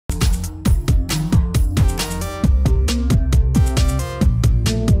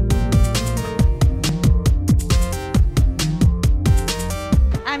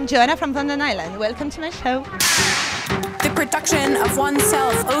Johanna from Wanda Nylon. Welcome to my show. The production of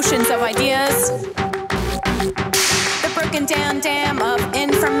oneself, oceans of ideas. The broken down dam of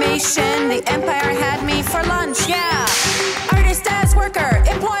information. The empire had me for lunch, yeah. Artist as worker,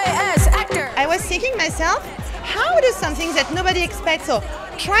 employee as actor. I was thinking myself, how do something that nobody expects, or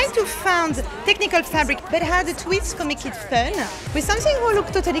try to find technical fabric but had a twist to make it fun, with something who look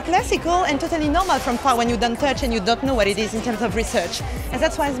totally classical and totally normal from far when you don't touch and you don't know what it is in terms of research. And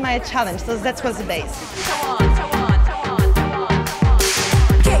that was my challenge, so that was the base.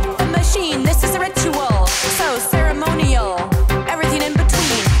 Kick the machine, this is a ritual, so ceremonial. Everything in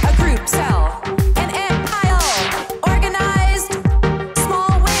between, a group cell, an empire, organized,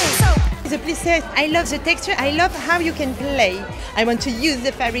 small ways. So The plisser, I love the texture, I love how you can play. I want to use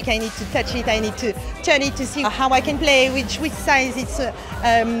the fabric, I need to touch it, I need to turn it to see how I can play, which size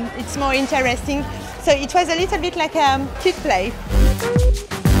it's more interesting. So it was a little bit like a kid play.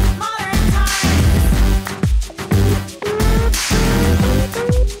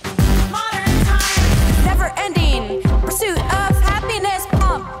 never-ending pursuit of happiness,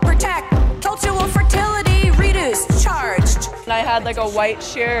 pump, protect, cultural fertility, reduced, charged. I had like a white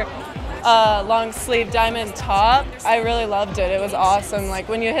sheer long sleeve diamond top. I really loved it. It was awesome. Like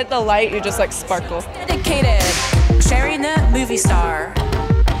when you hit the light, you just like sparkle. Dedicated, sharing the movie star.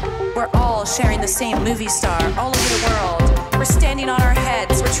 We're all sharing the same movie star all over the world. We're standing on our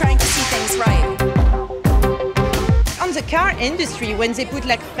heads. We're trying to see things right. On the car industry, when they put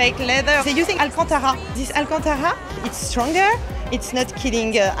like fake leather, they're using Alcantara. This Alcantara, it's stronger, it's not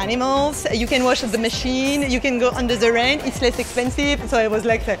killing animals, you can wash the machine, you can go under the rain, it's less expensive. So I was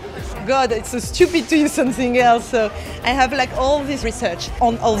like, God, it's so stupid to use something else. So I have like all this research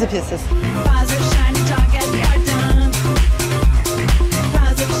on all the pieces.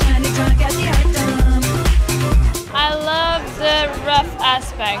 I love the rough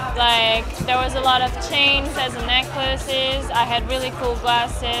aspect, like there was a lot of chains as necklaces, I had really cool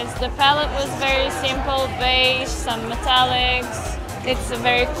glasses. The palette was very simple, beige, some metallics. It's a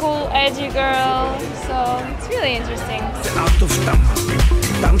very cool, edgy girl, so it's really interesting. Out of dump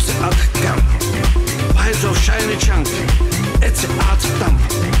the art gum. Why so shiny chunk? It's the art dump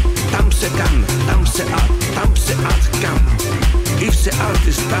the gun, dump the art gum. If the art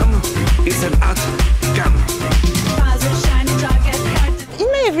is dumb, it's an art gum. In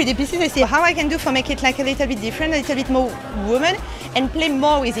my everyday pieces, I see how I can do for make it like a little bit different, a little bit more woman, and play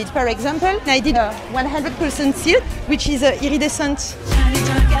more with it. For example, I did a 100% silk, which is iridescent.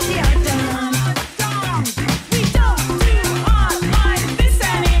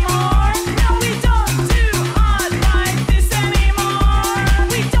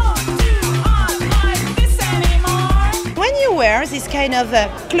 When you wear this kind of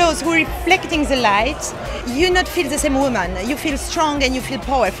clothes who are reflecting the light, you not feel the same woman. You feel strong and you feel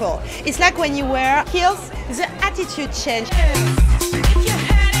powerful. It's like when you wear heels, the attitude change.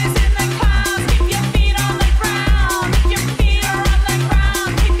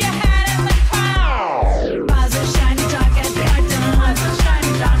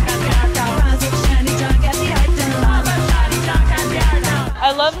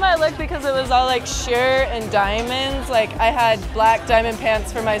 I love my look because it was all like sheer and diamonds. Like I had black diamond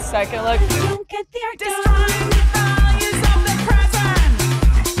pants for my second look. Don't get the art destroying the values of the present.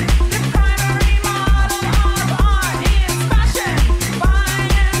 The primary model of art is fashion,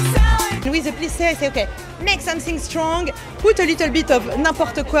 buying and selling. And with the plisser, I say, okay, make something strong, put a little bit of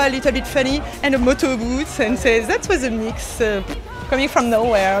n'importe quoi, a little bit funny, and a moto boots, and say that was a mix coming from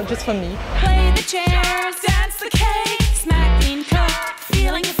nowhere, just for me. Play the chairs, dance the cake, smacking coke,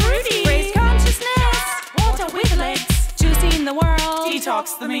 feeling fruity, raise consciousness, water with legs, juicing the world,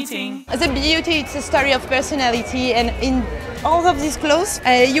 detox the meeting. The beauty, it's a story of personality, and in all of these clothes,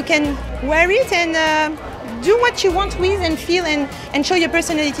 you can wear it and do what you want with and feel and show your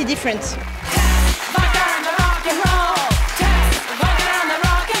personality different.